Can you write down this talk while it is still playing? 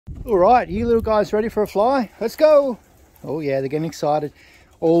All right, you little guys ready for a fly? Let's go. Oh yeah, they're getting excited,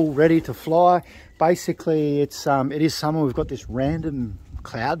 all ready to fly. Basically, it is summer. We've got this random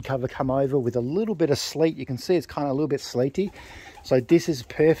cloud cover come over with a little bit of sleet. You can see it's kind of a little bit sleety. So this is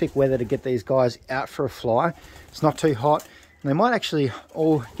perfect weather to get these guys out for a fly. It's not too hot. And they might actually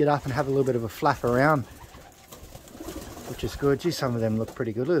all get up and have a little bit of a flap around, which is good. Gee, some of them look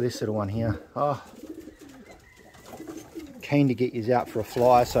pretty good. Look at this little one here. Oh, keen to get you out for a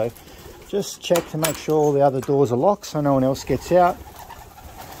fly. So just check to make sure all the other doors are locked so no one else gets out.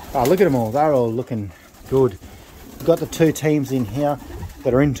 Oh, look at them all. They're all looking good. We've got the two teams in here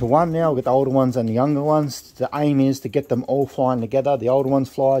that are into one now. We've got the older ones and the younger ones. The aim is to get them all flying together. The older ones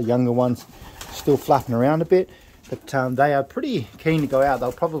fly, younger ones still flapping around a bit. But they are pretty keen to go out.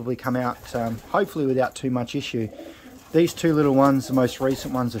 They'll probably come out hopefully without too much issue. These two little ones, the most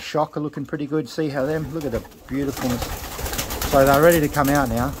recent ones, are shock, are looking pretty good. See how them? Look at the beautifulness. So they're ready to come out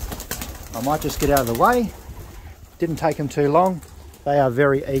now. I might just get out of the way. Didn't take them too long. They are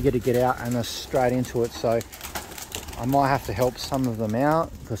very eager to get out and they're straight into it. So I might have to help some of them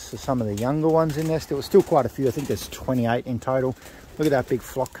out because there's some of the younger ones in there. Still quite a few. I think there's 28 in total. Look at that big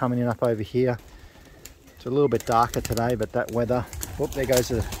flock coming in up over here. It's a little bit darker today, but that weather. Whoop, there goes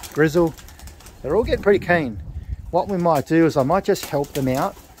the grizzle. They're all getting pretty keen. What we might do is I might just help them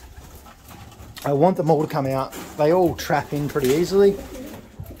out. I want them all to come out. They all trap in pretty easily.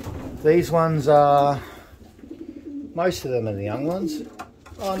 These ones are, most of them are the young ones.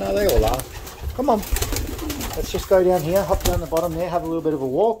 Oh no, they all are. Come on. Let's just go down here, hop down the bottom there, have a little bit of a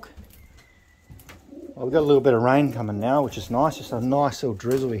walk. Well, we've got a little bit of rain coming now, which is nice. Just a nice little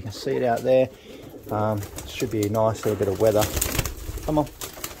drizzle. You can see it out there. Should be a nice little bit of weather. Come on.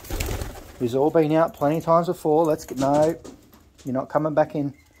 You've all been out plenty of times before. Let's get, no, you're not coming back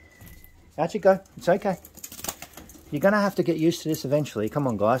in. Out you go. It's okay. You're going to have to get used to this eventually. Come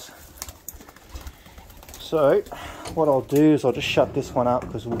on, guys. So what I'll do is I'll just shut this one up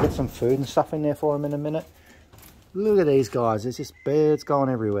because we'll get some food and stuff in there for them in a minute. Look at these guys. There's just birds going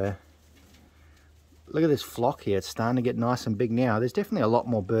everywhere. Look at this flock here. It's starting to get nice and big now. There's definitely a lot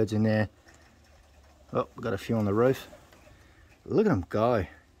more birds in there. Oh, we've got a few on the roof. Look at them go.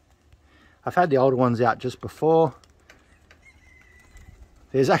 I've had the older ones out just before.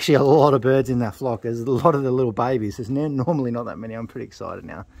 There's actually a lot of birds in that flock. There's a lot of the little babies. There's normally not that many. I'm pretty excited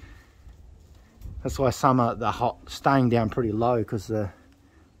now. That's why some are staying down pretty low because the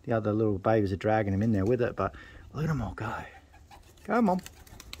other little babies are dragging them in there with it. But look at them all go. Go, Mom.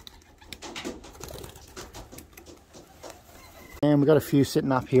 And we've got a few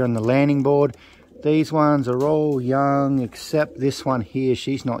sitting up here on the landing board. These ones are all young except this one here.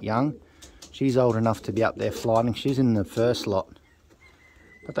 She's not young. She's old enough to be up there flying. She's in the first lot.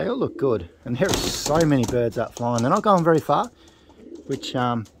 But they all look good. And there are so many birds out flying. They're not going very far, which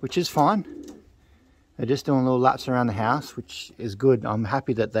is fine. They're just doing little laps around the house, which is good. I'm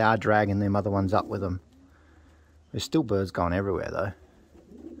happy that they are dragging them other ones up with them. There's still birds going everywhere though.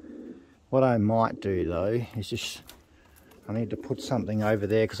 What I might do though is just, I need to put something over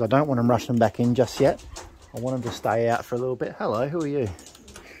there because I don't want them rushing back in just yet. I want them to stay out for a little bit. Hello, who are you?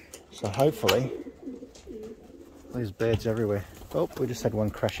 So hopefully, there's birds everywhere. Oh, we just had one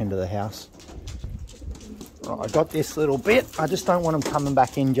crash into the house. Right, I got this little bit. I just don't want them coming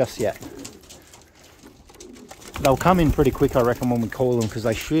back in just yet. They'll come in pretty quick, I reckon, when we call them because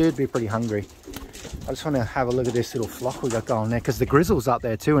they should be pretty hungry. I just want to have a look at this little flock we got going there because the grizzle's up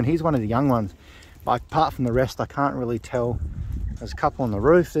there too and he's one of the young ones. But apart from the rest, I can't really tell. There's a couple on the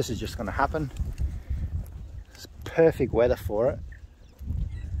roof. This is just going to happen. It's perfect weather for it.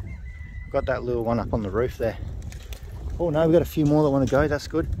 Got that little one up on the roof there. Oh no, we've got a few more that want to go. That's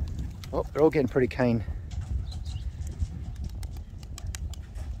good. Oh, they're all getting pretty keen.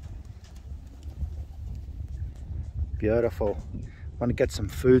 Beautiful. Want to get some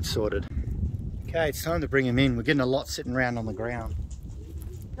food sorted. Okay, it's time to bring him in. We're getting a lot sitting around on the ground.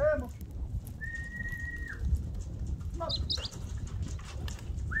 Come on. Come on.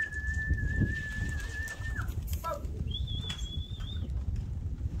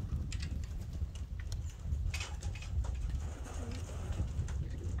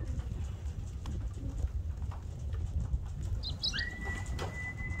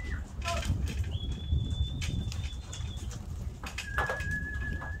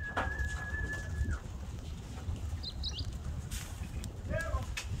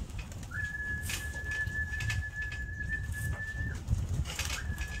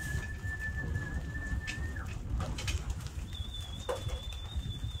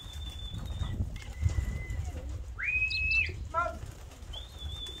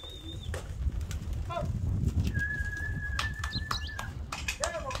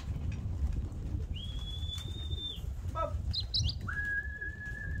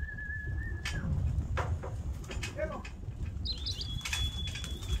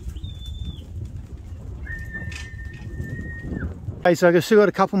 Okay, so I've still got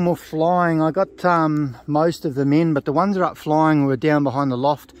a couple more flying. I got most of them in, but the ones that are up flying were down behind the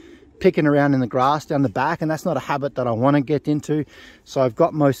loft, picking around in the grass down the back, and that's not a habit that I want to get into. So I've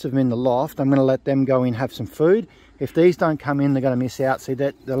got most of them in the loft. I'm going to let them go in, have some food. If these don't come in, they're going to miss out. See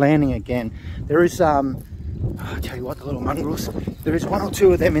that they're landing again. There is I'll tell you what, the little mongrels, there is 1 or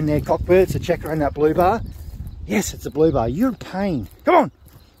 2 of them in there, cockbirds. So check around that blue bar. Yes, it's a blue bar. You're a pain. Come on,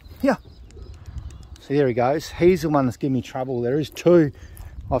 here. See, there he goes. He's the one that's giving me trouble. There is 2.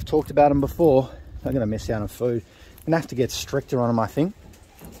 I've talked about them before. I'm going to miss out on food. I'm going to have to get stricter on them, I think.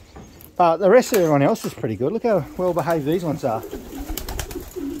 But the rest of everyone else is pretty good. Look how well behaved these ones are.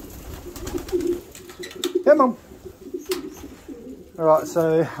 Come on. All right,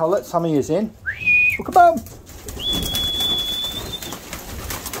 so I'll let some of yous in. Oh, come on.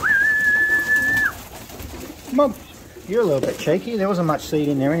 Come on. You're a little bit cheeky. There wasn't much seed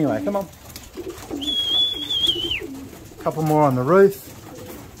in there anyway. Come on. Couple more on the roof.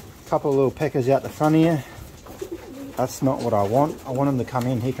 Couple of little peckers out the front here. That's not what I want. I want them to come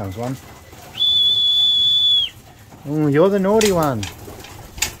in. Here comes one. Oh, you're the naughty one.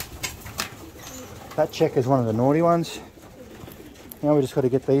 That checker's one of the naughty ones. Now we just got to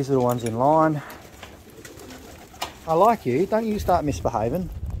get these little ones in line. I like you. Don't you start misbehaving.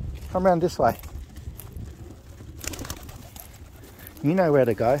 Come around this way. You know where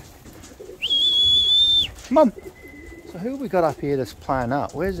to go. Come on. So who have we got up here that's playing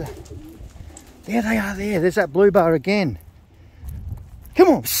up? Where's the... There they are there. There's that blue bar again. Come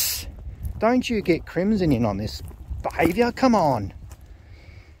on. Psst. Don't you get crimson in on this behaviour. Come on.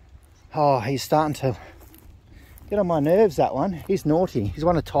 Oh, he's starting to get on my nerves, that one. He's naughty. He's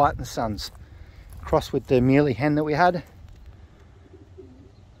one of Titan's sons. Crossed with the mealy hen that we had.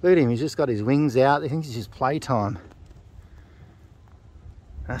 Look at him. He's just got his wings out. He thinks it's his playtime.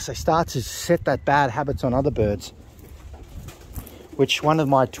 So start to set that bad habits on other birds. Which one of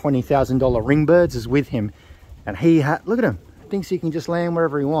my $20,000 ring birds is with him. And he, look at him. Thinks he can just land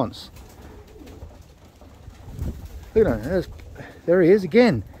wherever he wants. Look at him. There he is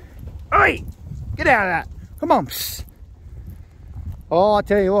again. Oi! Get out of that. Come on. Psst. Oh, I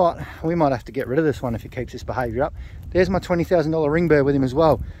tell you what. We might have to get rid of this one if he keeps this behaviour up. There's my $20,000 ring bird with him as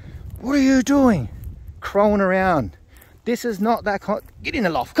well. What are you doing? Crowing around. This is not that kind. Get in the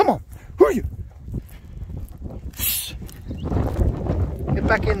loft. Come on. Who are you? Psst. Get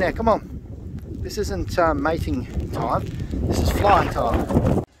back in there. Come on. This isn't mating time. This is flying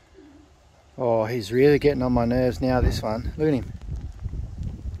time. Oh, he's really getting on my nerves now, this one. Look at him.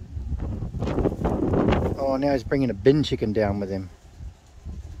 Oh, now he's bringing a bin chicken down with him.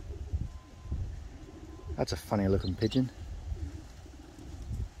 That's a funny looking pigeon.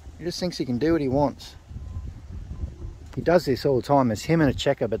 He just thinks he can do what he wants. He does this all the time. There's him and a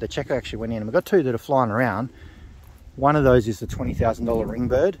checker, but the checker actually went in. We've got 2 that are flying around. One of those is the $20,000 ring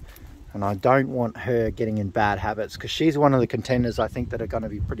bird, and I don't want her getting in bad habits because she's one of the contenders I think that are going to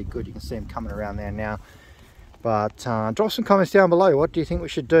be pretty good. You can see him coming around there now. But drop some comments down below. What do you think we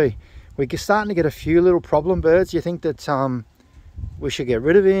should do? We're starting to get a few little problem birds. Do you think that we should get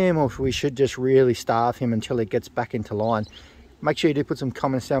rid of him, or we should just really starve him until he gets back into line? Make sure you do put some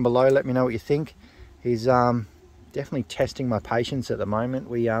comments down below. Let me know what you think. He's definitely testing my patience at the moment.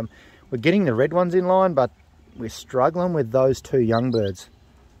 We're getting the red ones in line, but we're struggling with those 2 young birds.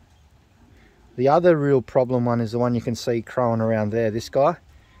 The other real problem one is the one you can see crowing around there. This guy,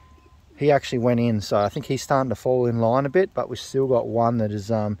 he actually went in, so I think he's starting to fall in line a bit, but we've still got one that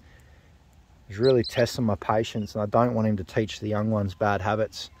is really testing my patience, and I don't want him to teach the young ones bad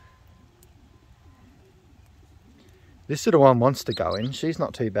habits. This little one wants to go in. She's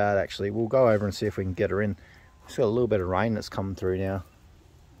not too bad, actually. We'll go over and see if we can get her in. It's got a little bit of rain that's coming through now.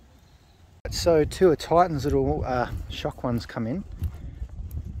 So 2 of Titan's little shock ones come in.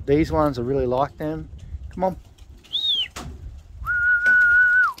 These ones, I really like them. Come on.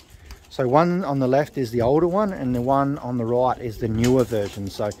 So one on the left is the older one, and the one on the right is the newer version.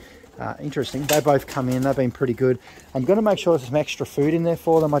 So interesting. They both come in. They've been pretty good. I'm going to make sure there's some extra food in there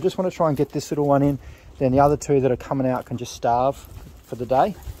for them. I just want to try and get this little one in. Then the other 2 that are coming out can just starve for the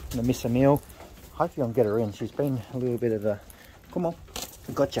day and miss a meal. Hopefully I can get her in. She's been a little bit of a... Come on.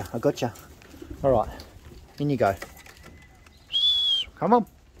 I gotcha. I gotcha. All right. In you go. Come on.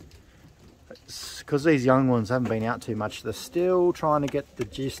 Because these young ones haven't been out too much, they're still trying to get the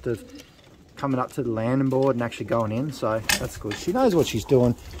gist of coming up to the landing board and actually going in. So that's good. She knows what she's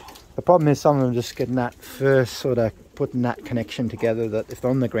doing. The problem is some of them just getting that first sort of putting that connection together that if they're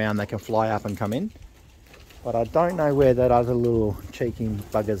on the ground they can fly up and come in. But I don't know where that other little cheeky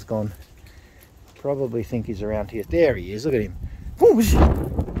bugger's gone. Probably think he's around here. There he is. Look at him.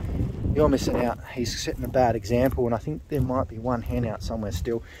 You're missing out. He's setting a bad example, and I think there might be one hen out somewhere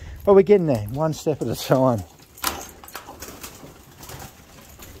still. But we're getting there, one step at a time.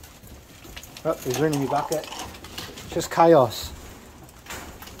 Oh, there's in your bucket. Just chaos.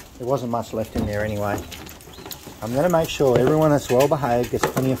 There wasn't much left in there anyway. I'm going to make sure everyone that's well behaved gets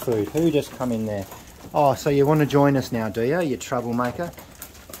plenty of food. Who just come in there? Oh, so you want to join us now, do you? You troublemaker.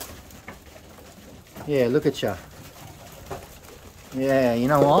 Yeah, look at you. Yeah, you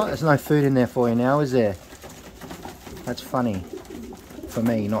know what? There's no food in there for you now, is there? That's funny. For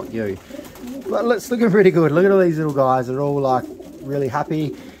me, not you. But it's looking pretty good. Look at all these little guys. They're all like really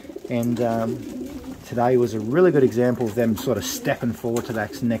happy. And today was a really good example of them sort of stepping forward to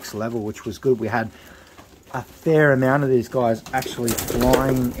that next level, which was good. We had a fair amount of these guys actually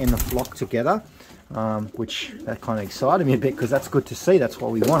flying in the flock together, which that kind of excited me a bit, because that's good to see. That's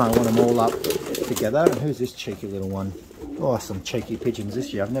what we want. I want them all up together. And who's this cheeky little one? Oh, some cheeky pigeons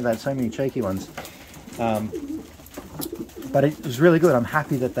this year. I've never had so many cheeky ones. But it was really good. I'm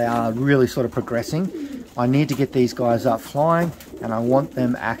happy that they are really sort of progressing. I need to get these guys up flying, and I want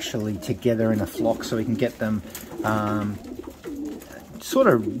them actually together in a flock so we can get them sort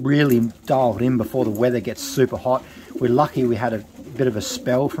of really dialed in before the weather gets super hot. We're lucky we had a bit of a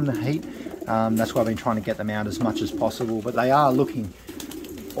spell from the heat. That's why I've been trying to get them out as much as possible. But they are looking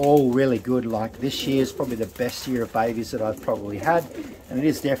all really good. Like, this year is probably the best year of babies that I've probably had, and it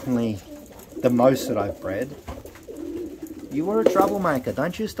is definitely the most that I've bred. You were a troublemaker.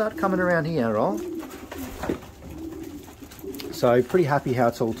 Don't you start coming around here, all right? So pretty happy how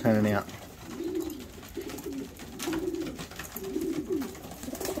it's all turning out.